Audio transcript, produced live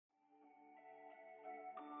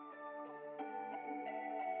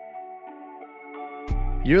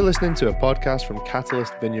You're listening to a podcast from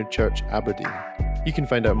Catalyst Vineyard Church, Aberdeen. You can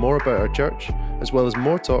find out more about our church, as well as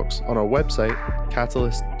more talks on our website,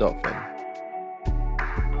 catalyst.vin.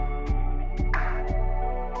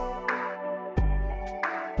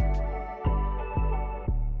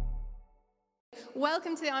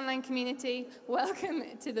 Welcome to the online community. Welcome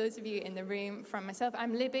to those of you in the room. From myself,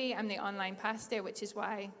 I'm Libby. I'm the online pastor, which is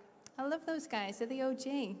why I love those guys. They're the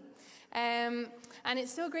OG. And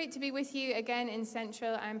it's so great to be with you again in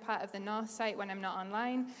Central. I'm part of the North site when I'm not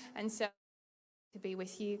online, and so to be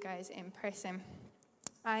with you guys in person.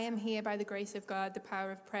 I am here by the grace of God, the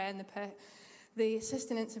power of prayer, and the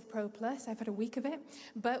sustenance of Pro Plus. I've had a week of it,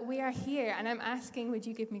 but we are here, and I'm asking, would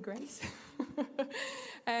you give me grace?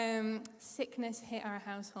 Sickness hit our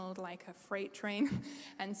household like a freight train,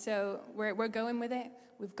 and so we're going with it.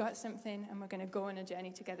 We've got something, and we're going to go on a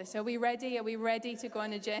journey together. So are we ready? Are we ready to go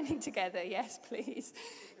on a journey together? Yes, please.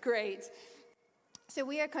 Great. So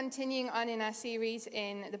we are continuing on in our series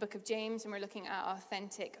in the book of James, and we're looking at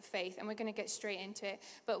authentic faith, and we're going to get straight into it.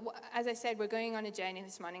 But as I said, we're going on a journey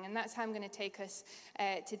this morning, and that's how I'm going to take us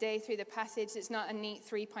today through the passage. It's not a neat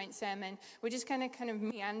three-point sermon. We're just going to kind of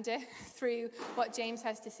meander through what James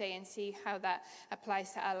has to say and see how that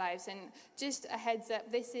applies to our lives. And just a heads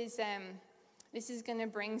up, this is going to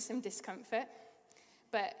bring some discomfort.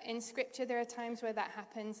 But in Scripture, there are times where that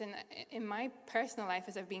happens. And in my personal life,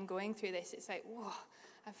 as I've been going through this, it's like, whoa,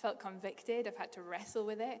 I've felt convicted. I've had to wrestle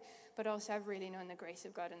with it. But also, I've really known the grace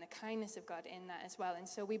of God and the kindness of God in that as well. And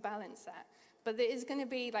so we balance that. But there is going to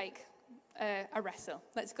be like a wrestle.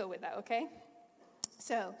 Let's go with that, okay?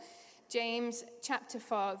 So, James chapter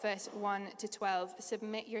 4, verse 1 to 12.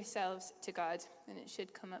 Submit yourselves to God. And it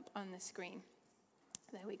should come up on the screen.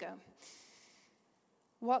 There we go.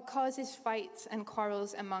 What causes fights and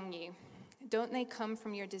quarrels among you? Don't they come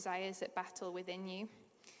from your desires that battle within you?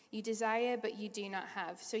 You desire, but you do not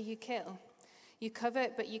have, so you kill. You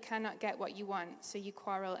covet, but you cannot get what you want, so you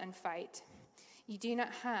quarrel and fight. You do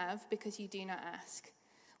not have because you do not ask.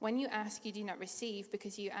 When you ask, you do not receive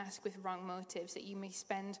because you ask with wrong motives, that you may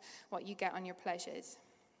spend what you get on your pleasures.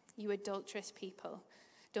 You adulterous people,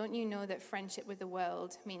 don't you know that friendship with the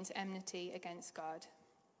world means enmity against God?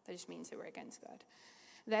 That just means that we're against God.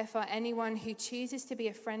 Therefore, anyone who chooses to be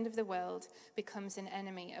a friend of the world becomes an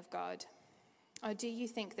enemy of God. Or do you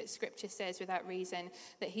think that Scripture says without reason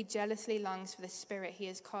that he jealously longs for the Spirit he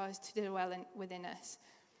has caused to dwell within us?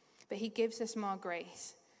 But he gives us more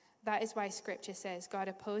grace. That is why Scripture says God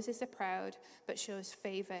opposes the proud but shows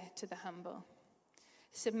favor to the humble.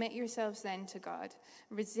 Submit yourselves then to God.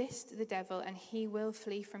 Resist the devil and he will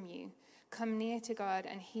flee from you. Come near to God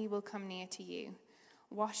and he will come near to you.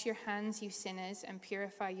 Wash your hands, you sinners, and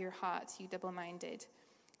purify your hearts, you double-minded.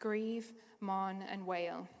 Grieve, mourn, and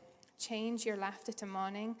wail. Change your laughter to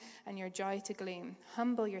mourning and your joy to gloom.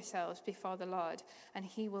 Humble yourselves before the Lord, and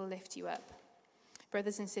he will lift you up.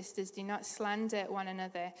 Brothers and sisters, do not slander one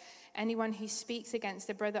another. Anyone who speaks against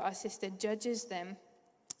a brother or sister judges them,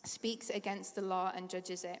 speaks against the law and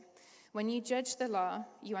judges it. When you judge the law,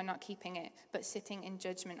 you are not keeping it, but sitting in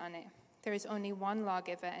judgment on it. There is only one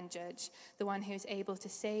lawgiver and judge, the one who is able to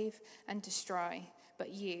save and destroy.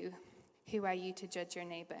 But you, who are you to judge your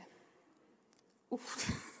neighbor?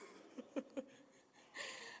 Oof.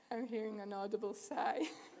 I'm hearing an audible sigh.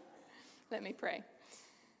 Let me pray.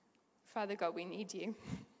 Father God, we need you.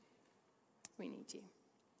 We need you.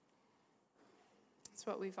 That's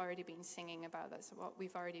what we've already been singing about. That's what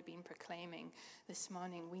we've already been proclaiming this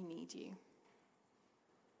morning. We need you.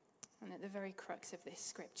 And at the very crux of this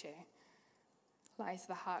scripture lies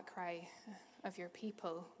the heart cry of your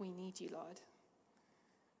people. We need you, Lord.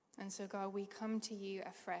 And so, God, we come to you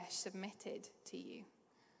afresh, submitted to you,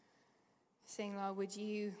 saying, Lord, would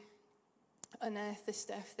you unearth the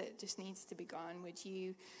stuff that just needs to be gone? Would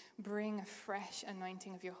you bring a fresh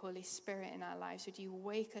anointing of your Holy Spirit in our lives? Would you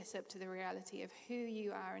wake us up to the reality of who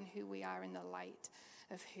you are and who we are in the light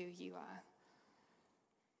of who you are?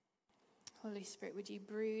 Holy Spirit, would you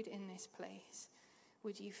brood in this place?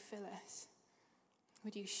 Would you fill us?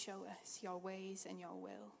 Would you show us your ways and your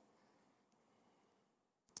will?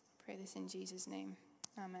 Pray this in Jesus' name.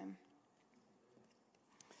 Amen.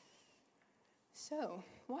 So,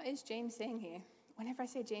 what is James saying here? Whenever I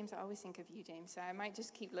say James, I always think of you, James, so I might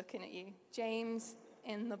just keep looking at you. James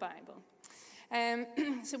in the Bible.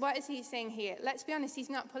 So what is he saying here? Let's be honest, he's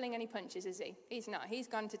not pulling any punches, is he? He's not. He's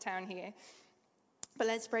gone to town here. But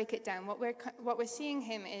let's break it down. What we're seeing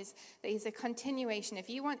him is that he's a continuation. If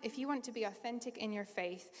you want to be authentic in your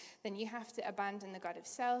faith, then you have to abandon the God of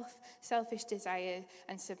selfish desire,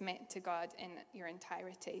 and submit to God in your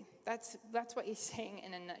entirety. That's what he's saying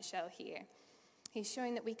in a nutshell here. He's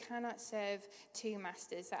showing that we cannot serve two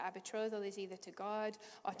masters, that our betrothal is either to God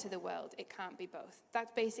or to the world. It can't be both.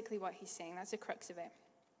 That's basically what he's saying. That's the crux of it.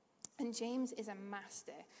 And James is a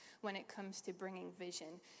master when it comes to bringing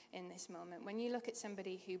vision in this moment. When you look at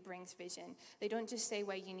somebody who brings vision, they don't just say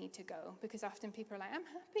where you need to go, because often people are like, I'm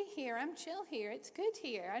happy here, I'm chill here, it's good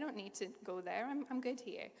here, I don't need to go there, I'm good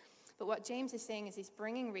here. But what James is saying is he's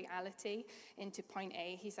bringing reality into point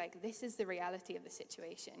A. He's like, this is the reality of the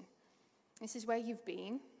situation. This is where you've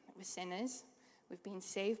been. We're sinners. We've been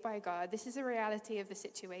saved by God. This is the reality of the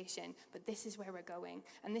situation, but this is where we're going.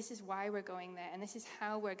 And this is why we're going there. And this is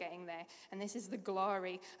how we're getting there. And this is the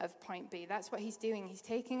glory of point B. That's what he's doing. He's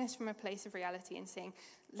taking us from a place of reality and saying,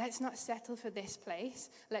 let's not settle for this place.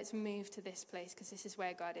 Let's move to this place, because this is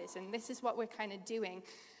where God is. And this is what we're kind of doing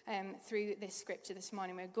through this scripture this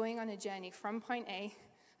morning. We're going on a journey from point A,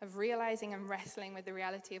 of realizing and wrestling with the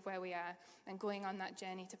reality of where we are, and going on that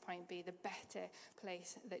journey to point B, the better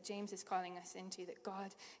place that James is calling us into, that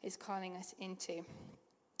God is calling us into.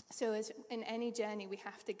 So as in any journey, we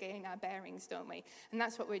have to gain our bearings, don't we? And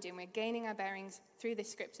that's what we're doing. We're gaining our bearings through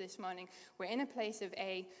this scripture this morning. We're in a place of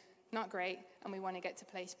A, not great, and we want to get to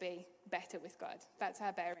place B, better with God. That's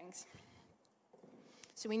our bearings.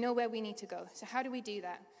 So we know where we need to go. So how do we do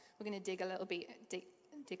that? We're going to dig a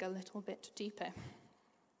little bit deeper.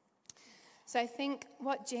 So I think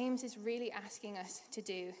what James is really asking us to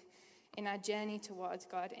do in our journey towards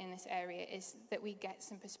God in this area is that we get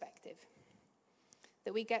some perspective,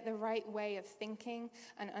 that we get the right way of thinking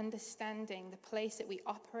and understanding the place that we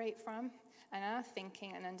operate from, and our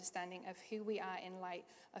thinking and understanding of who we are in light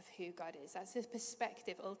of who God is. That's the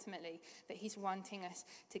perspective, ultimately, that he's wanting us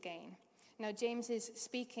to gain. Now, James is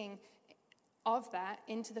speaking of that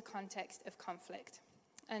into the context of conflict.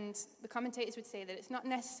 And the commentators would say that it's not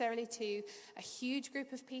necessarily to a huge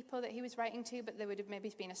group of people that he was writing to, but there would have maybe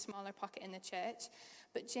been a smaller pocket in the church.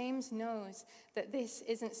 But James knows that this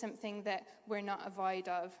isn't something that we're not avoid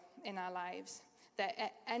of in our lives. That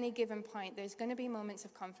at any given point, there's going to be moments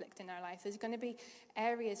of conflict in our life. There's going to be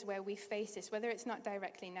areas where we face this, whether it's not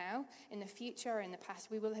directly now, in the future or in the past,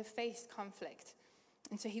 we will have faced conflict.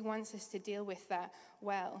 And so he wants us to deal with that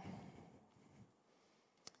well.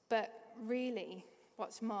 But really,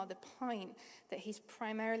 what's more, the point that he's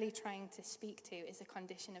primarily trying to speak to is the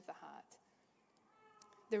condition of the heart.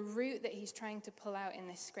 The root that he's trying to pull out in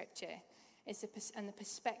this scripture is and the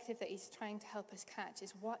perspective that he's trying to help us catch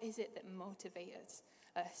is, what is it that motivates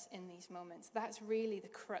us in these moments? That's really the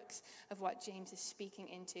crux of what James is speaking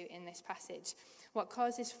into in this passage. What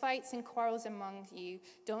causes fights and quarrels among you,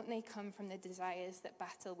 don't they come from the desires that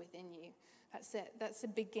battle within you? That's it. That's the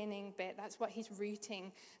beginning bit. That's what he's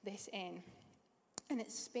rooting this in. And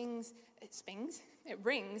it speaks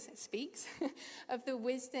of the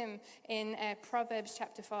wisdom in Proverbs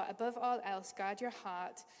chapter 4. Above all else, guard your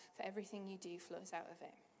heart, for everything you do flows out of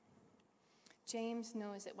it. James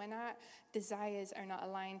knows that when our desires are not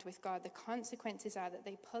aligned with God, the consequences are that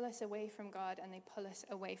they pull us away from God and they pull us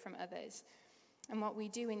away from others. And what we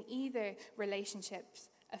do in either relationships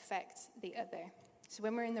affects the other. So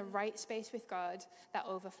when we're in the right space with God, that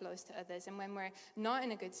overflows to others. And when we're not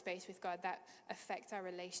in a good space with God, that affects our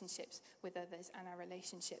relationships with others and our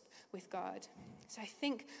relationship with God. So I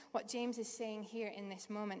think what James is saying here in this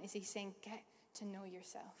moment is he's saying, get to know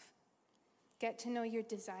yourself. Get to know your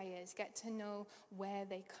desires. Get to know where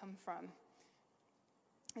they come from.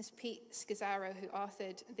 As Pete Scazzaro, who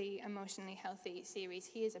authored the Emotionally Healthy series,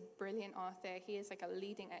 he is a brilliant author. He is like a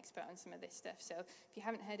leading expert on some of this stuff. So if you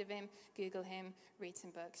haven't heard of him, Google him, read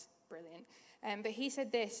some books. Brilliant. But he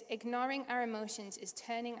said this: ignoring our emotions is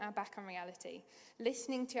turning our back on reality.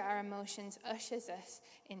 Listening to our emotions ushers us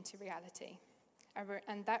into reality.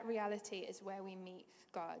 And that reality is where we meet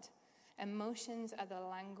God. Emotions are the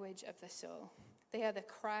language of the soul. They are the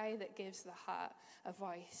cry that gives the heart a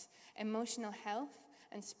voice. Emotional health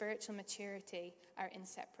and spiritual maturity are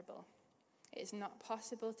inseparable. It is not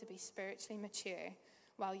possible to be spiritually mature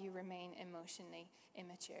while you remain emotionally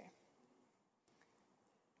immature.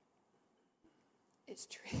 It's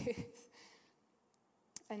truth.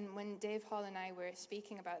 And when Dave Hall and I were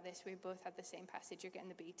speaking about this, we both had the same passage. You're getting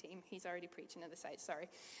the B team. He's already preaching at the side, sorry.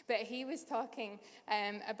 But he was talking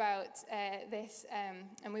about this,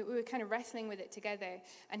 and we were kind of wrestling with it together.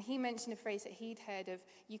 And he mentioned a phrase that he'd heard of,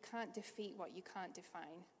 you can't defeat what you can't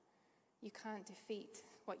define. You can't defeat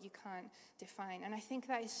what you can't define. And I think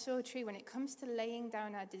that is so true when it comes to laying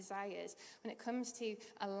down our desires, when it comes to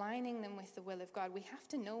aligning them with the will of God. We have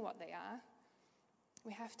to know what they are.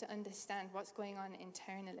 We have to understand what's going on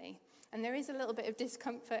internally. And there is a little bit of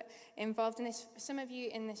discomfort involved in this. Some of you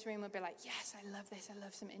in this room will be like, yes, I love this. I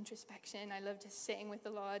love some introspection. I love just sitting with the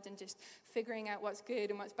Lord and just figuring out what's good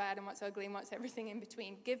and what's bad and what's ugly and what's everything in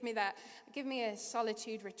between. Give me that. Give me a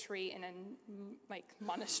solitude retreat in a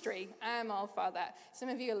monastery. I'm all for that. Some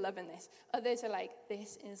of you are loving this. Others are like,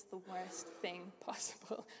 this is the worst thing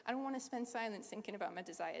possible. I don't want to spend silence thinking about my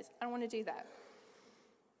desires. I don't want to do that.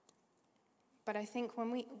 But I think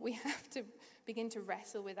when we have to begin to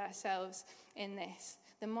wrestle with ourselves in this,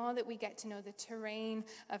 the more that we get to know the terrain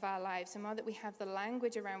of our lives, the more that we have the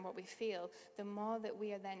language around what we feel, the more that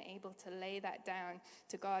we are then able to lay that down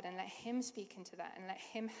to God and let him speak into that and let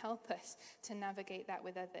him help us to navigate that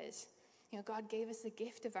with others. God gave us the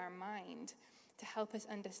gift of our mind to help us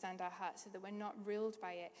understand our hearts so that we're not ruled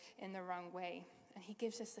by it in the wrong way. And he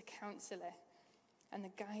gives us the counselor and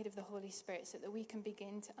the guide of the Holy Spirit so that we can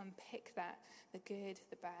begin to unpick that, the good,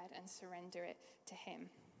 the bad, and surrender it to him.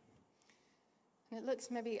 And it looks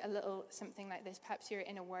maybe a little something like this. Perhaps you're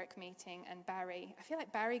in a work meeting and I feel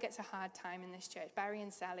like Barry gets a hard time in this church. Barry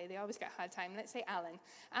and Sally, they always get a hard time. Let's say Alan.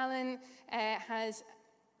 Alan has,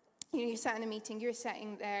 you sat in a meeting, you're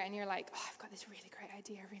sitting there and you're like, oh, I've got this really great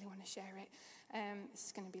idea. I really want to share it. This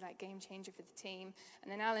is going to be like game changer for the team.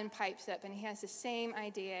 And then Alan pipes up and he has the same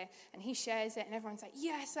idea and he shares it and everyone's like,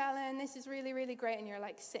 yes, Alan, this is really, really great. And you're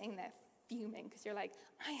like sitting there fuming because you're like,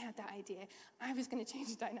 I had that idea. I was going to change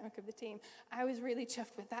the dynamic of the team. I was really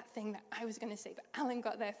chuffed with that thing that I was going to say, but Alan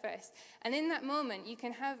got there first. And in that moment, you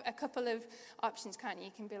can have a couple of options, can't you?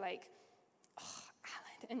 You can be like, oh,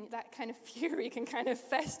 Alan. And that kind of fury can kind of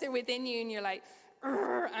fester within you and you're like,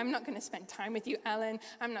 I'm not going to spend time with you, Alan.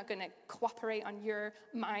 I'm not going to cooperate on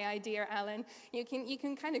my idea, Alan. You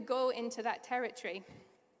can kind of go into that territory.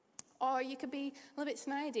 Or you could be a little bit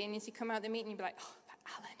snidey, and as you come out of the meeting, you'd be like, oh,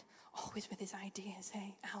 that Alan, always with his ideas,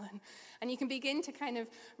 hey, Alan. And you can begin to kind of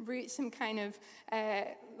root some kind of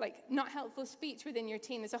not helpful speech within your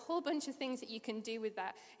team. There's a whole bunch of things that you can do with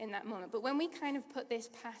that in that moment. But when we kind of put this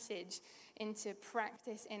passage into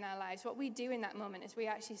practice in our lives, what we do in that moment is we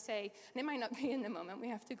actually say, and it might not be in the moment, we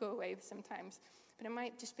have to go away sometimes, but it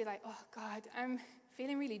might just be like, oh God, I'm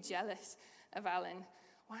feeling really jealous of Alan.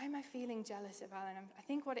 Why am I feeling jealous of Alan? I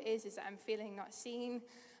think what it is that I'm feeling not seen,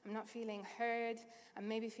 I'm not feeling heard, I'm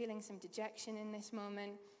maybe feeling some dejection in this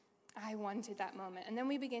moment. I wanted that moment. And then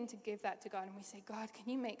we begin to give that to God and we say, God,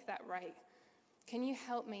 can you make that right? Can you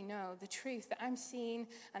help me know the truth that I'm seen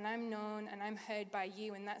and I'm known and I'm heard by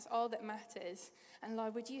you, and that's all that matters? And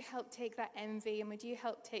Lord, would you help take that envy and would you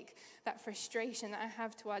help take that frustration that I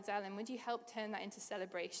have towards Alan? Would you help turn that into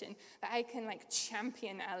celebration? That I can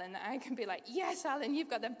champion Alan, that I can be like, yes, Alan, you've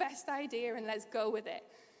got the best idea and let's go with it.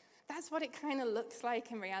 That's what it kind of looks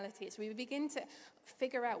like in reality. So we begin to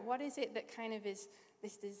figure out what is it that kind of is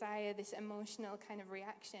this desire, this emotional kind of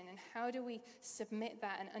reaction, and how do we submit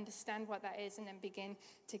that and understand what that is and then begin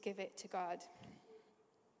to give it to God.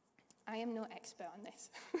 I am no expert on this.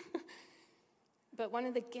 But one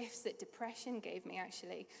of the gifts that depression gave me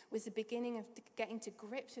actually was the beginning of getting to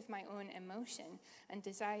grips with my own emotion and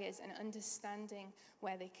desires and understanding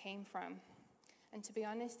where they came from. And to be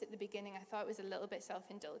honest, at the beginning, I thought it was a little bit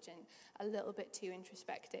self-indulgent, a little bit too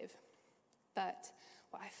introspective. But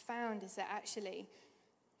what I found is that actually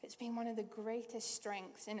it's been one of the greatest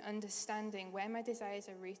strengths in understanding where my desires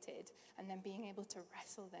are rooted and then being able to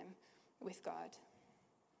wrestle them with God.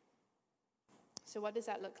 So what does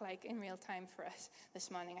that look like in real time for us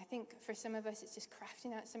this morning? I think for some of us, it's just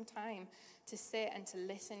crafting out some time to sit and to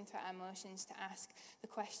listen to our emotions, to ask the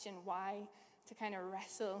question why, to kind of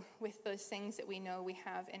wrestle with those things that we know we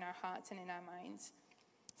have in our hearts and in our minds.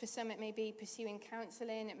 For some, it may be pursuing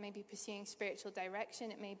counseling, it may be pursuing spiritual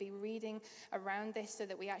direction, it may be reading around this so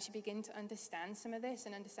that we actually begin to understand some of this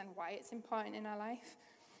and understand why it's important in our life.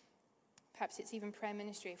 Perhaps it's even prayer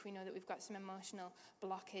ministry if we know that we've got some emotional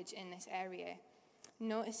blockage in this area.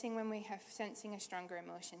 Noticing when we have sensing a stronger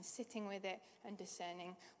emotion, sitting with it and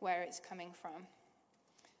discerning where it's coming from.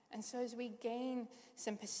 And so as we gain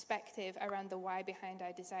some perspective around the why behind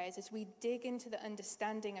our desires, as we dig into the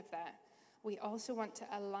understanding of that, we also want to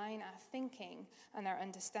align our thinking and our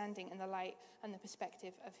understanding in the light and the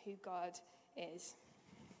perspective of who God is.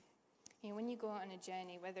 When you go on a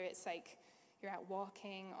journey, whether it's like you're out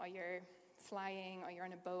walking or you're flying or you're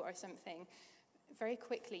on a boat or something, very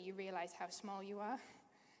quickly you realize how small you are.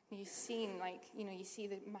 You've seen you see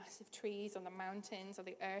the massive trees or the mountains or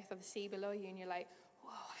the earth or the sea below you and you're like,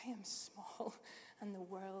 whoa, I am small and the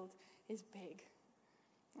world is big.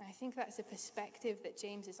 And I think that's a perspective that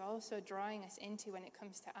James is also drawing us into when it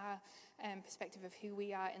comes to our perspective of who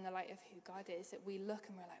we are in the light of who God is, that we look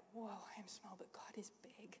and we're like, whoa, I'm small, but God is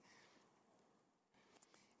big.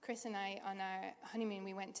 Chris and I, on our honeymoon,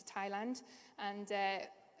 we went to Thailand, and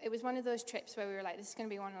it was one of those trips where we were like, this is going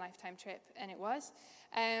to be a one-lifetime trip, and it was.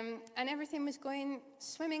 And everything was going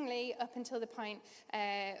swimmingly up until the point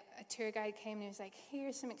a tour guide came and he was like,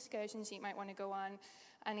 here's some excursions you might want to go on.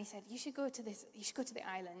 And he said, you should go to the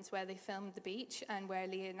islands where they filmed the beach and where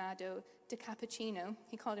Leonardo DiCappuccino,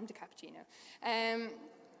 he called him DiCappuccino,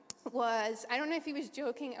 was, I don't know if he was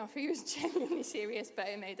joking or if he was genuinely serious, but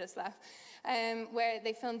it made us laugh, where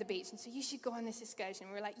they filmed the beach. And so you should go on this excursion.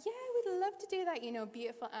 We were like, yeah, we'd love to do that. You know,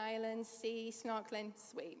 beautiful islands, sea, snorkeling,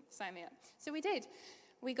 sweet, sign me up. So we did.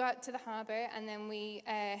 We got to the harbor, and then we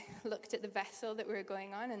looked at the vessel that we were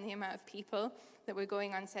going on and the amount of people that were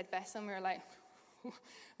going on said vessel, and we were like,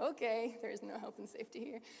 okay, there is no health and safety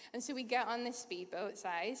here. And so we get on this speedboat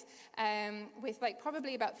size with like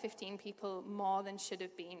probably about 15 people more than should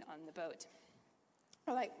have been on the boat.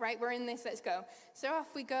 We're like, right, we're in this, let's go. So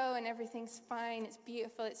off we go, and everything's fine, it's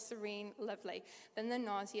beautiful, it's serene, lovely. Then the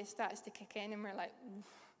nausea starts to kick in, and we're like,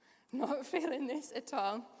 not feeling this at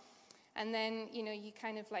all. And then, you know, you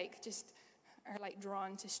kind of like just are like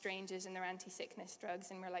drawn to strangers and their anti-sickness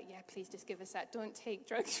drugs, and we're like, yeah, please just give us that. Don't take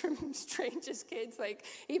drugs from strangers, kids, like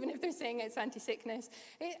even if they're saying it's anti-sickness.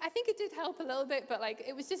 I think it did help a little bit, but like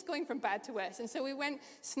it was just going from bad to worse. And so we went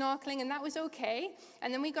snorkeling, and that was okay.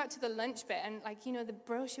 And then we got to the lunch bit, and like, you know, the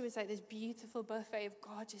brochure was like this beautiful buffet of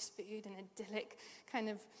gorgeous food and idyllic kind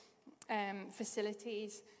of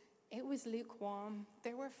facilities. It was lukewarm.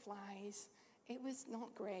 There were flies. It was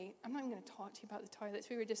not great. I'm not even going to talk to you about the toilets.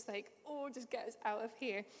 We were just like, oh, just get us out of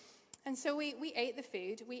here. And so we ate the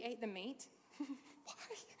food. We ate the meat. Why?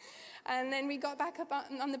 And then we got back up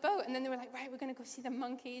on the boat. And then they were like, right, we're going to go see the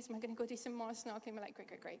monkeys. We're going to go do some more snorkeling. We're like,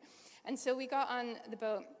 great. And so we got on the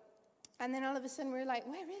boat. And then all of a sudden we were like,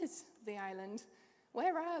 where is the island?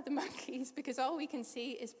 Where are the monkeys? Because all we can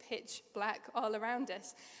see is pitch black all around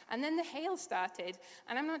us. And then the hail started.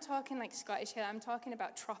 And I'm not talking like Scottish hail. I'm talking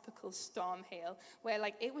about tropical storm hail, where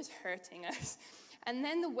like it was hurting us. And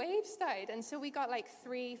then the waves started. And so we got like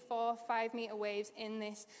 3, 4, 5 meter waves in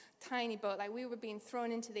this tiny boat. Like we were being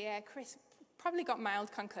thrown into the air. Chris probably got mild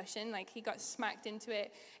concussion. Like he got smacked into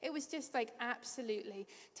it. It was just like absolutely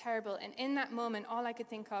terrible. And in that moment, all I could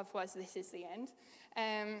think of was, this is the end.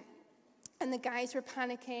 And the guys were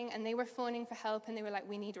panicking, and they were phoning for help, and they were like,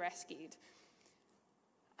 we need rescued.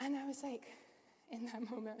 And I was like, in that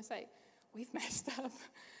moment, I was like, we've messed up.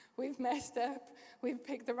 We've messed up. We've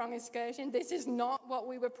picked the wrong excursion. This is not what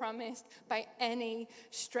we were promised by any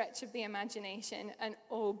stretch of the imagination. And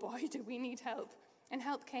oh boy, do we need help. And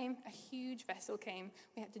help came. A huge vessel came.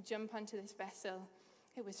 We had to jump onto this vessel.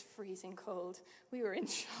 It was freezing cold. We were in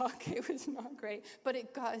shock. It was not great. But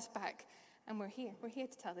it got us back. And we're here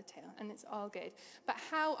to tell the tale, and it's all good. But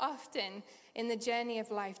how often in the journey of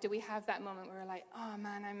life do we have that moment where we're like, oh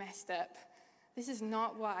man, I messed up. This is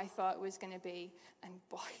not what I thought it was going to be, and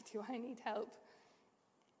boy, do I need help.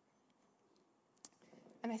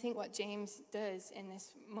 And I think what James does in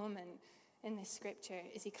this moment, in this scripture,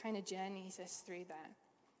 is he kind of journeys us through that.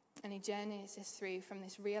 And he journeys us through from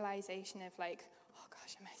this realization of like, oh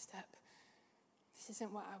gosh, I messed up. This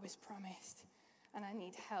isn't what I was promised. And I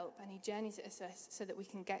need help. And he journeys us so that we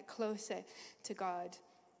can get closer to God.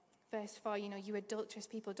 Verse 4, you know, you adulterous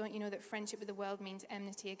people, don't you know that friendship with the world means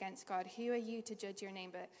enmity against God? Who are you to judge your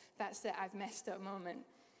neighbor? That's the I've messed up moment.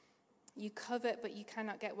 You covet, but you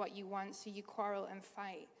cannot get what you want, so you quarrel and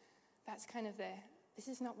fight. That's kind of this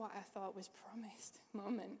is not what I thought was promised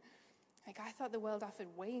moment. Like, I thought the world offered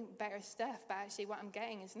way better stuff, but actually what I'm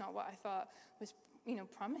getting is not what I thought was, you know,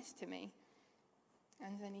 promised to me.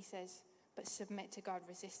 And then he says, but submit to God,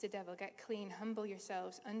 resist the devil, get clean, humble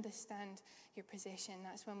yourselves, understand your position.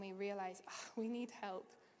 That's when we realize, we need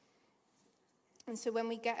help. And so when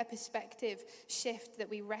we get a perspective shift, that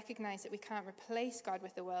we recognize that we can't replace God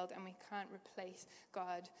with the world, and we can't replace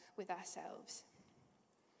God with ourselves.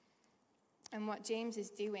 And what James is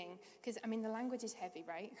doing, because, I mean, the language is heavy,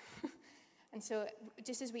 right? And so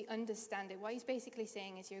just as we understand it, what he's basically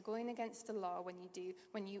saying is you're going against the law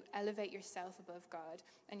when you elevate yourself above God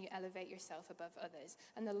and you elevate yourself above others.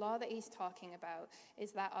 And the law that he's talking about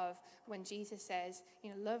is that of when Jesus says, you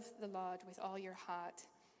know, love the Lord with all your heart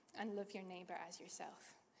and love your neighbor as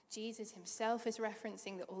yourself. Jesus himself is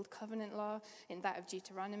referencing the Old Covenant law in that of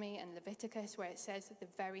Deuteronomy and Leviticus, where it says the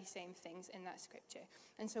very same things in that scripture.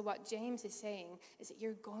 And so what James is saying is that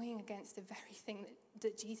you're going against the very thing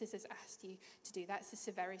that Jesus has asked you to do. That's the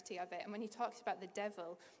severity of it. And when he talks about the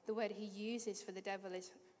devil, the word he uses for the devil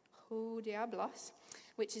is ho diablos,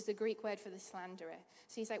 which is the Greek word for the slanderer.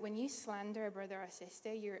 So he's like, when you slander a brother or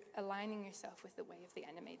sister, you're aligning yourself with the way of the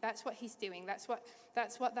enemy. That's what he's doing. That's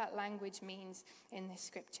what that language means in this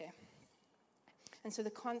scripture. And so the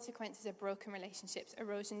consequences are broken relationships,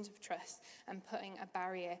 erosions of trust, and putting a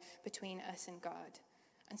barrier between us and God.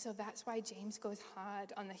 And so that's why James goes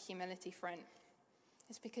hard on the humility front.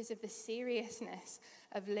 It's because of the seriousness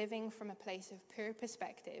of living from a place of pure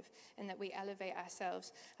perspective, and that we elevate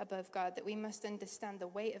ourselves above God, that we must understand the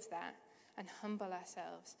weight of that and humble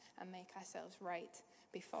ourselves and make ourselves right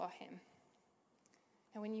before him.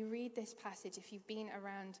 And when you read this passage, if you've been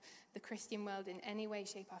around the Christian world in any way,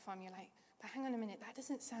 shape, or form, you're like, but hang on a minute, that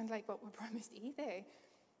doesn't sound like what we're promised either.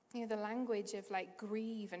 You know, the language of like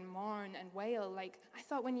grieve and mourn and wail. Like, I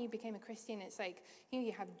thought when you became a Christian, it's like, you know,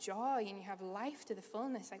 you have joy and you have life to the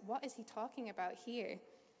fullness. Like, what is he talking about here?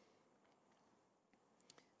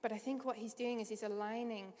 But I think what he's doing is he's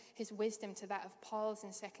aligning his wisdom to that of Paul's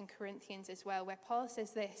in 2 Corinthians as well, where Paul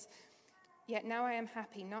says this, "Yet now I am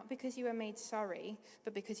happy, not because you were made sorry,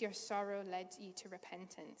 but because your sorrow led you to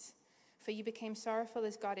repentance. For you became sorrowful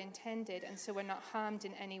as God intended, and so were not harmed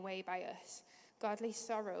in any way by us. Godly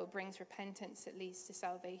sorrow brings repentance that leads to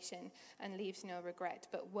salvation and leaves no regret,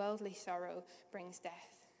 but worldly sorrow brings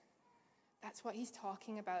death." That's what he's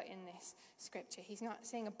talking about in this scripture. He's not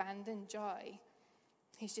saying abandon joy.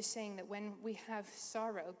 He's just saying that when we have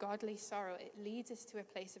sorrow, godly sorrow, it leads us to a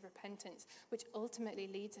place of repentance, which ultimately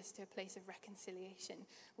leads us to a place of reconciliation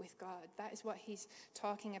with God. That is what he's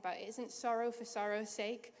talking about. It isn't sorrow for sorrow's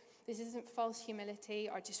sake. This isn't false humility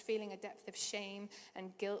or just feeling a depth of shame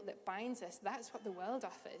and guilt that binds us. That's what the world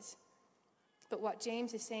offers. But what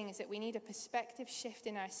James is saying is that we need a perspective shift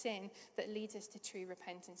in our sin that leads us to true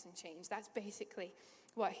repentance and change. That's basically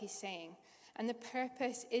what he's saying. And the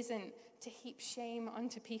purpose isn't to heap shame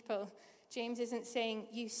onto people. James isn't saying,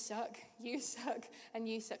 you suck, and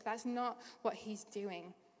you suck. That's not what he's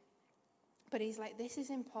doing. But he's like, this is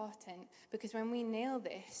important because when we nail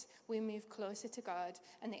this, we move closer to God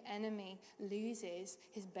and the enemy loses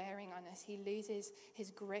his bearing on us. He loses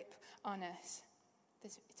his grip on us.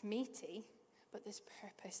 It's meaty, but there's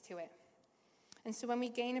purpose to it. And so when we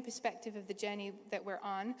gain a perspective of the journey that we're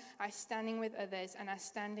on, our standing with others and our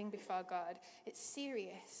standing before God, it's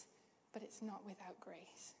serious, but it's not without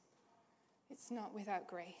grace. It's not without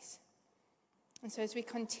grace. And so as we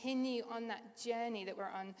continue on that journey that we're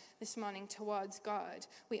on this morning towards God,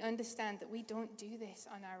 we understand that we don't do this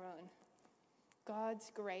on our own.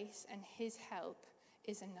 God's grace and his help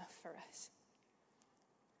is enough for us.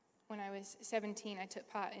 When I was 17, I took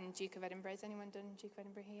part in Duke of Edinburgh. Has anyone done Duke of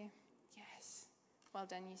Edinburgh here? Yes. Well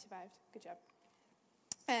done, you survived. Good job.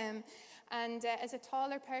 As a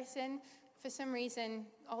taller person, for some reason,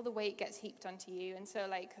 all the weight gets heaped onto you. And so,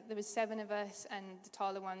 there was 7 of us, and the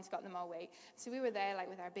taller ones got them all weight. So we were there,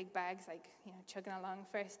 with our big bags, chugging along.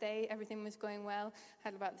 First day, everything was going well.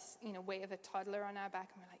 Had about this, weight of a toddler on our back.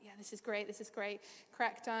 And we're like, yeah, this is great.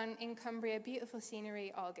 Cracked on in Cumbria, beautiful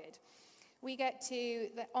scenery, all good. We get to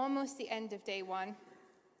almost the end of day 1.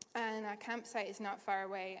 And our campsite is not far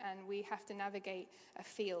away, and we have to navigate a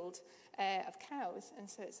field of cows. And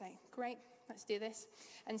so it's like, great, let's do this.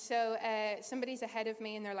 And so somebody's ahead of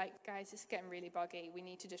me, and they're like, guys, this is getting really boggy. We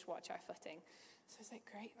need to just watch our footing. So I was like,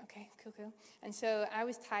 great, okay, cool. And so I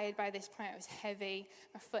was tired by this point. I was heavy.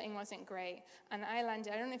 My footing wasn't great. And I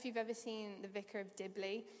landed. I don't know if you've ever seen The Vicar of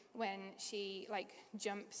Dibley when she,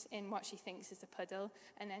 jumps in what she thinks is a puddle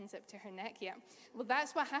and ends up to her neck. Yeah. Well,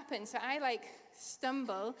 that's what happened. So I,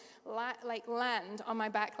 stumble, land on my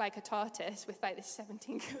back like a tortoise with, this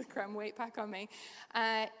 17-kilogram weight pack on me,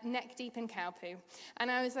 neck deep in cow poo.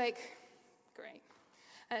 And I was like, great.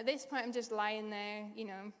 And at this point, I'm just lying there,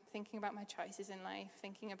 thinking about my choices in life,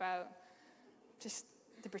 thinking about just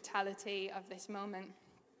the brutality of this moment.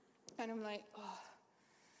 And I'm like, oh,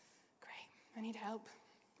 great, I need help.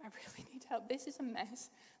 I really need help. This is a mess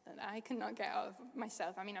that I cannot get out of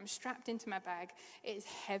myself. I mean, I'm strapped into my bag. It is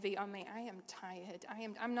heavy on me. I am tired.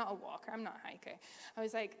 I'm not a walker. I'm not a hiker. I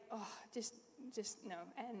was like, oh, just no,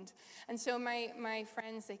 end. And so my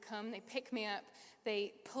friends, they come, they pick me up,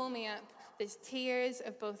 they pull me up. There's tears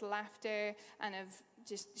of both laughter and of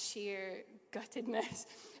just sheer guttedness.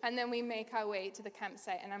 And then we make our way to the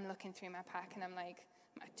campsite, and I'm looking through my pack, and I'm like,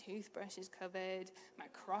 my toothbrush is covered, my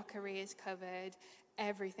crockery is covered,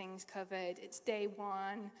 everything's covered. It's day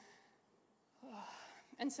 1. Oh,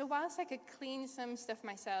 And so whilst I could clean some stuff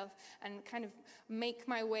myself and kind of make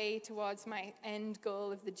my way towards my end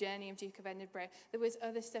goal of the journey of Duke of Edinburgh, there was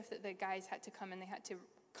other stuff that the guys had to come and they had to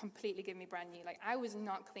completely give me brand new. Like, I was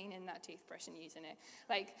not cleaning that toothbrush and using it.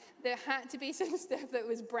 Like, there had to be some stuff that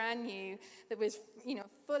was brand new, that was,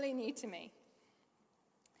 fully new to me.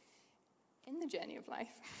 In the journey of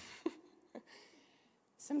life,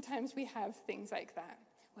 sometimes we have things like that,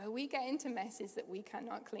 where we get into messes that we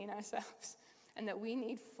cannot clean ourselves. And that we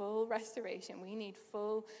need full restoration. We need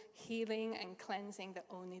full healing and cleansing that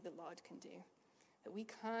only the Lord can do. That we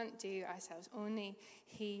can't do ourselves. Only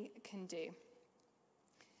He can do.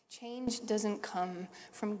 Change doesn't come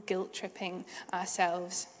from guilt-tripping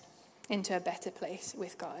ourselves into a better place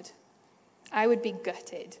with God. I would be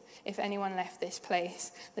gutted if anyone left this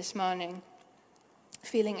place this morning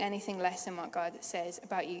feeling anything less than what God says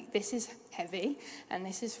about you. This is heavy and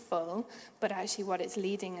this is full, but actually what it's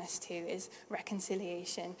leading us to is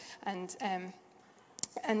reconciliation and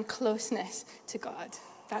closeness to God.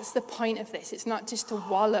 That's the point of this. It's not just to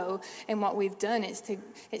wallow in what we've done. It's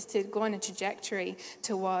to go on a trajectory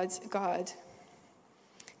towards God.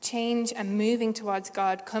 Change and moving towards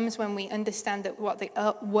God comes when we understand that what the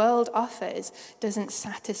world offers doesn't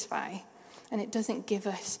satisfy. And it doesn't give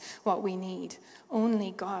us what we need.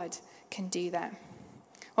 Only God can do that.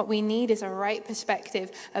 What we need is a right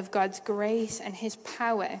perspective of God's grace and His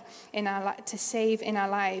power to save in our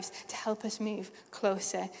lives, to help us move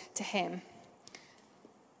closer to Him.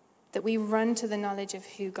 That we run to the knowledge of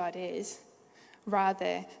who God is,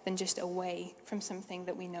 rather than just away from something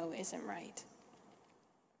that we know isn't right.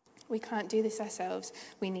 We can't do this ourselves.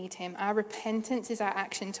 We need Him. Our repentance is our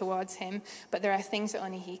action towards Him, but there are things that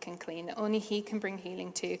only He can clean, that only He can bring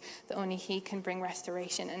healing to, that only He can bring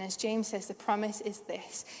restoration. And as James says, the promise is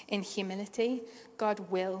this: in humility, God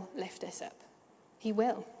will lift us up. He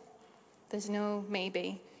will. There's no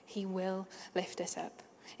maybe. He will lift us up.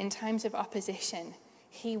 In times of opposition,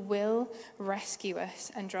 He will rescue us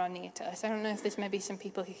and draw near to us. I don't know if there's maybe some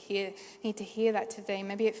people who need to hear that today.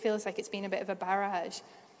 Maybe it feels like it's been a bit of a barrage.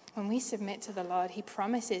 When we submit to the Lord, He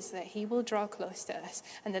promises that He will draw close to us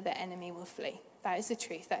and that the enemy will flee. That is the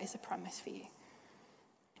truth. That is the promise for you.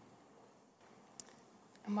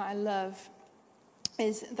 And what I love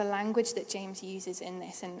is the language that James uses in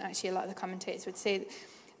this, and actually a lot of the commentators would say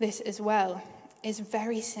this as well, is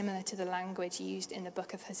very similar to the language used in the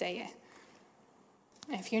book of Hosea.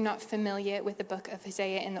 If you're not familiar with the book of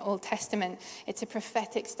Hosea in the Old Testament, it's a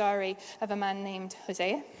prophetic story of a man named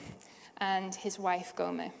Hosea and his wife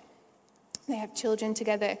Gomer. They have children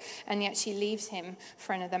together, and yet she leaves him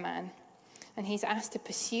for another man. And he's asked to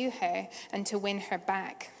pursue her and to win her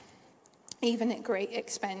back, even at great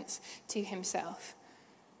expense to himself.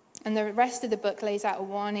 And the rest of the book lays out a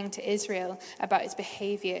warning to Israel about its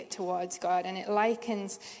behavior towards God, and it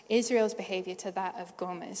likens Israel's behavior to that of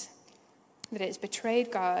Gomer's. That it's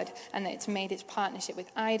betrayed God and that it's made its partnership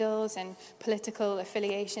with idols and political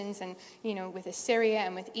affiliations and, with Assyria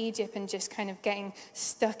and with Egypt, and just kind of getting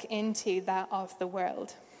stuck into that of the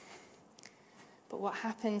world. But what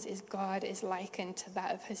happens is God is likened to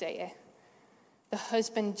that of Hosea. The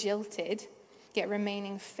husband jilted, yet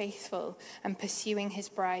remaining faithful and pursuing his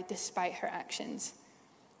bride despite her actions.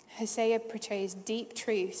 Hosea portrays deep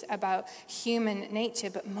truths about human nature,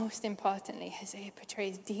 but most importantly, Hosea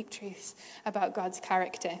portrays deep truths about God's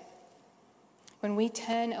character. When we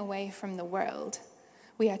turn away from the world,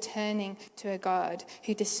 we are turning to a God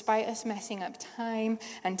who, despite us messing up time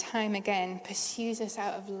and time again, pursues us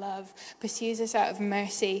out of love, pursues us out of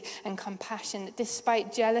mercy and compassion. That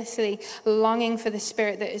despite jealously longing for the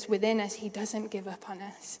Spirit that is within us, He doesn't give up on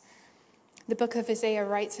us. The book of Hosea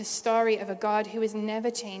writes a story of a God who is never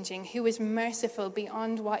changing, who is merciful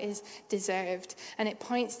beyond what is deserved. And it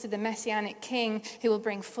points to the Messianic King who will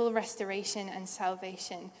bring full restoration and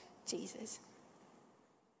salvation, Jesus.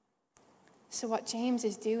 So what James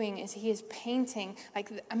is doing is he is painting,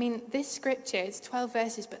 this scripture, it's 12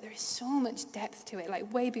 verses, but there is so much depth to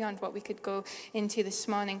it, way beyond what we could go into this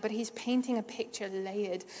morning. But he's painting a picture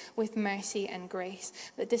layered with mercy and grace,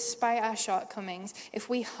 that despite our shortcomings, if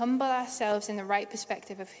we humble ourselves in the right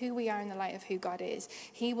perspective of who we are in the light of who God is,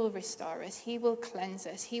 He will restore us, He will cleanse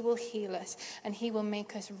us, He will heal us, and He will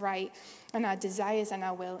make us right, and our desires and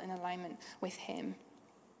our will in alignment with Him.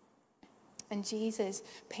 And Jesus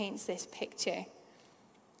paints this picture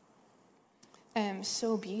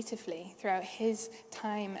so beautifully throughout His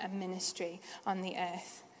time and ministry on the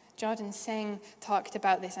earth. Jordan Singh talked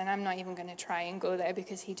about this, and I'm not even going to try and go there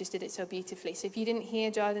because he just did it so beautifully. So if you didn't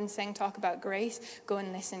hear Jordan Singh talk about grace, go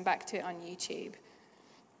and listen back to it on YouTube.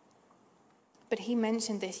 But he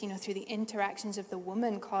mentioned this, through the interactions of the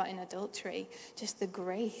woman caught in adultery, just the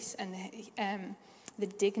grace and the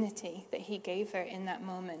dignity that he gave her in that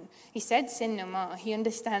moment. He said, sin no more. He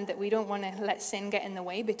understands that we don't want to let sin get in the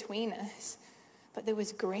way between us. But there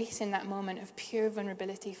was grace in that moment of pure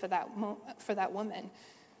vulnerability for that woman.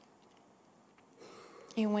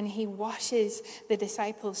 When he washes the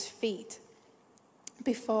disciples' feet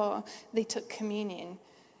before they took communion,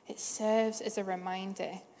 it serves as a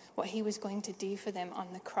reminder what he was going to do for them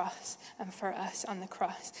on the cross and for us on the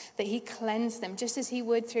cross, that he cleansed them just as he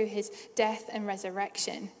would through his death and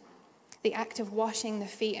resurrection. The act of washing the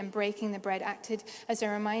feet and breaking the bread acted as a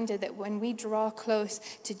reminder that when we draw close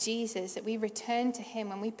to Jesus, that we return to him,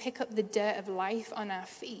 when we pick up the dirt of life on our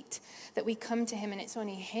feet, that we come to him, and it's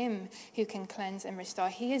only him who can cleanse and restore.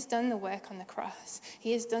 He has done the work on the cross.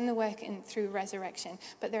 He has done the work through resurrection.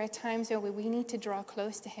 But there are times where we need to draw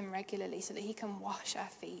close to him regularly so that he can wash our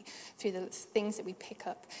feet through the things that we pick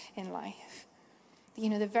up in life.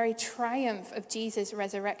 The very triumph of Jesus'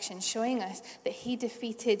 resurrection, showing us that he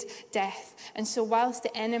defeated death. And so whilst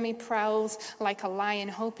the enemy prowls like a lion,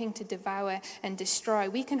 hoping to devour and destroy,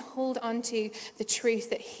 we can hold on to the truth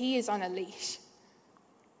that he is on a leash.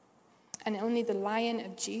 And only the Lion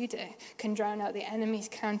of Judah can drown out the enemy's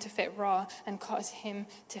counterfeit roar and cause him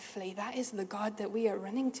to flee. That is the God that we are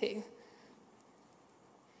running to.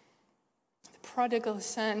 Prodigal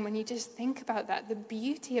son, when you just think about that, the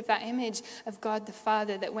beauty of that image of God the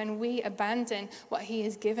Father, that when we abandon what he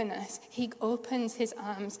has given us, he opens his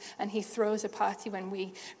arms and he throws a party when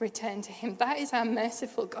we return to him. That is our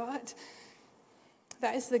merciful God.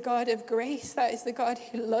 That is the God of grace. That is the God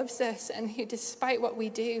who loves us and who, despite what we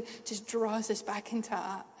do, just draws us back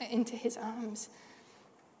into his arms.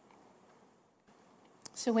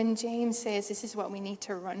 So when James says this is what we need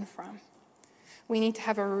to run from, we need to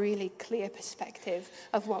have a really clear perspective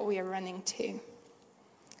of what we are running to.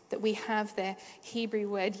 That we have the Hebrew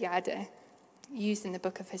word yada, used in the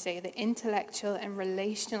book of Hosea, the intellectual and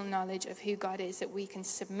relational knowledge of who God is, that we can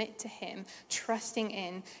submit to him, trusting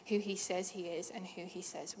in who he says he is and who he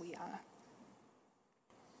says we are.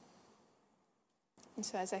 And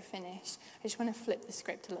so as I finish, I just want to flip the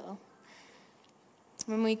script a little.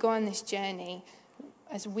 When we go on this journey,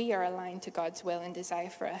 as we are aligned to God's will and desire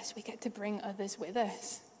for us, we get to bring others with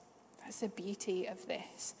us. That's the beauty of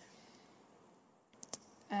this.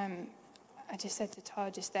 I just said to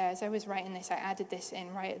Todd just there, as I was writing this, I added this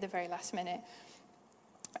in right at the very last minute.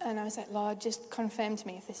 And I was like, Lord, just confirm to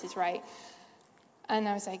me if this is right. And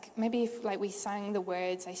I was like, maybe if we sang the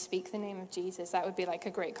words, I speak the name of Jesus, that would be like a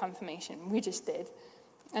great confirmation. We just did.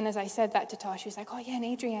 And as I said that to Tosh, she was like, oh yeah, and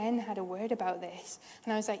Adrienne had a word about this.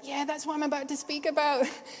 And I was like, yeah, that's what I'm about to speak about.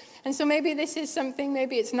 And so maybe this is something,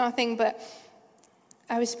 maybe it's nothing, but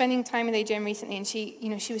I was spending time with Adrienne recently, and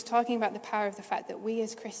she was talking about the power of the fact that we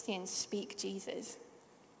as Christians speak Jesus.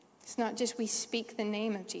 It's not just we speak the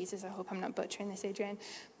name of Jesus. I hope I'm not butchering this, Adrienne.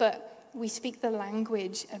 But we speak the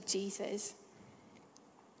language of Jesus.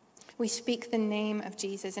 We speak the name of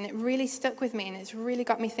Jesus. And it really stuck with me, and it's really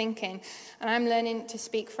got me thinking. And I'm learning to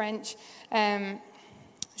speak French.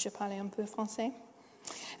 Je parle un peu français.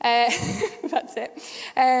 That's it.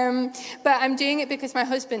 But I'm doing it because my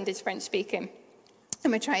husband is French speaking.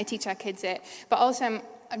 And we're trying to teach our kids it. But also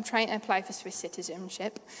I'm trying to apply for Swiss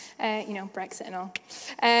citizenship, Brexit and all.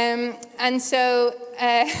 And so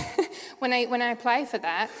when I apply for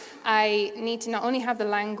that, I need to not only have the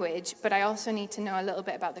language, but I also need to know a little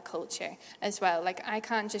bit about the culture as well. I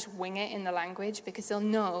can't just wing it in the language, because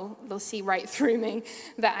they'll see right through me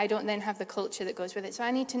that I don't then have the culture that goes with it. So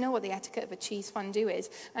I need to know what the etiquette of a cheese fondue is.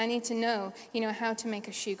 I need to know, how to make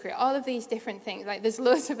a choux-creux, all of these different things. There's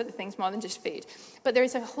loads of other things more than just food. But there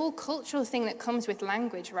is a whole cultural thing that comes with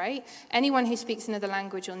language, right? Anyone who speaks another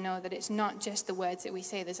language will know that it's not just the words that we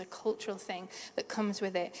say. There's a cultural thing that comes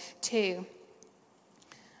with it too.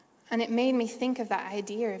 And it made me think of that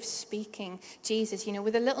idea of speaking Jesus.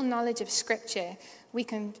 With a little knowledge of Scripture, we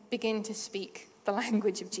can begin to speak the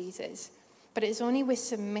language of Jesus. But it's only with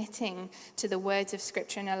submitting to the words of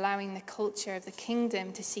Scripture and allowing the culture of the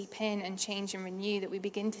kingdom to seep in and change and renew that we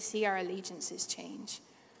begin to see our allegiances change.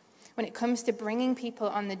 When it comes to bringing people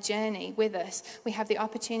on the journey with us, we have the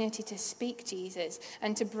opportunity to speak Jesus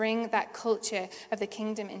and to bring that culture of the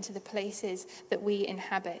kingdom into the places that we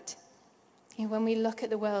inhabit. When we look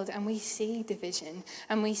at the world and we see division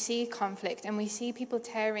and we see conflict and we see people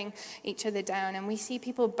tearing each other down and we see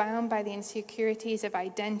people bound by the insecurities of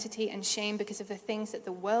identity and shame because of the things that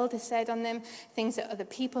the world has said on them, things that other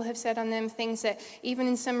people have said on them, things that even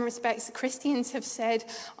in some respects Christians have said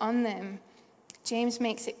on them, James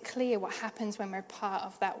makes it clear what happens when we're part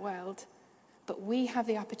of that world. But we have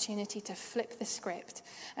the opportunity to flip the script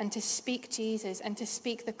and to speak Jesus and to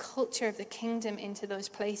speak the culture of the kingdom into those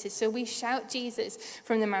places. So we shout Jesus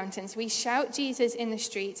from the mountains. We shout Jesus in the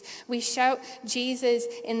streets. We shout Jesus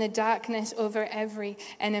in the darkness over every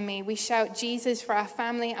enemy. We shout Jesus for our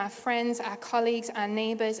family, our friends, our colleagues, our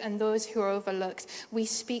neighbors, and those who are overlooked. We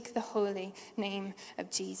speak the holy name of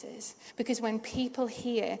Jesus. Because when people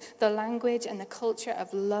hear the language and the culture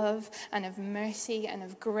of love and of mercy and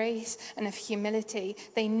of grace and of humility,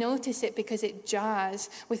 they notice it because it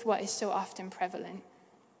jars with what is so often prevalent.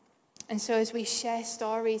 And so as we share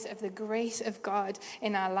stories of the grace of God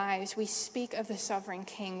in our lives, we speak of the sovereign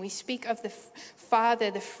King. We speak of the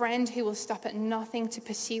Father, the friend who will stop at nothing to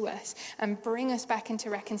pursue us and bring us back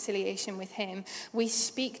into reconciliation with him. We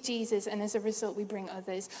speak Jesus, and as a result, we bring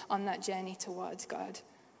others on that journey towards God.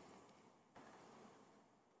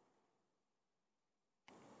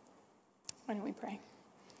 Why don't we pray?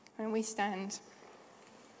 Why don't we stand?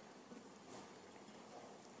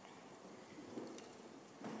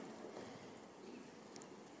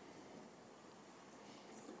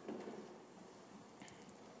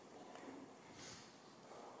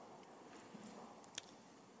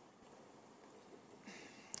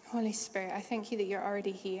 Holy Spirit, I thank you that you're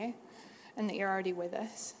already here and that you're already with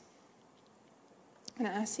us. And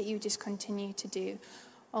I ask that you just continue to do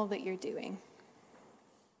all that you're doing.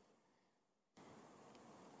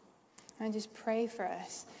 I just pray for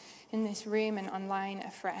us in this room and online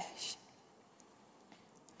afresh,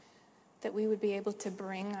 that we would be able to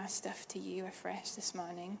bring our stuff to you afresh this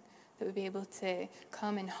morning, that we'd be able to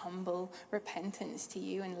come in humble repentance to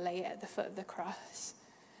you and lay it at the foot of the cross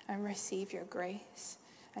and receive your grace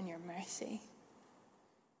and your mercy.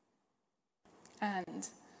 And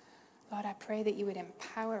Lord, I pray that you would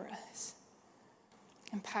empower us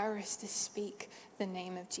to speak the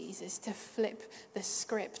name of Jesus, to flip the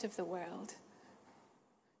script of the world,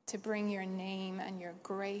 to bring your name and your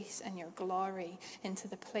grace and your glory into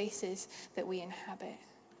the places that we inhabit.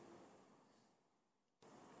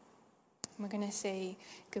 We're going to say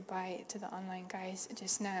goodbye to the online guys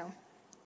just now.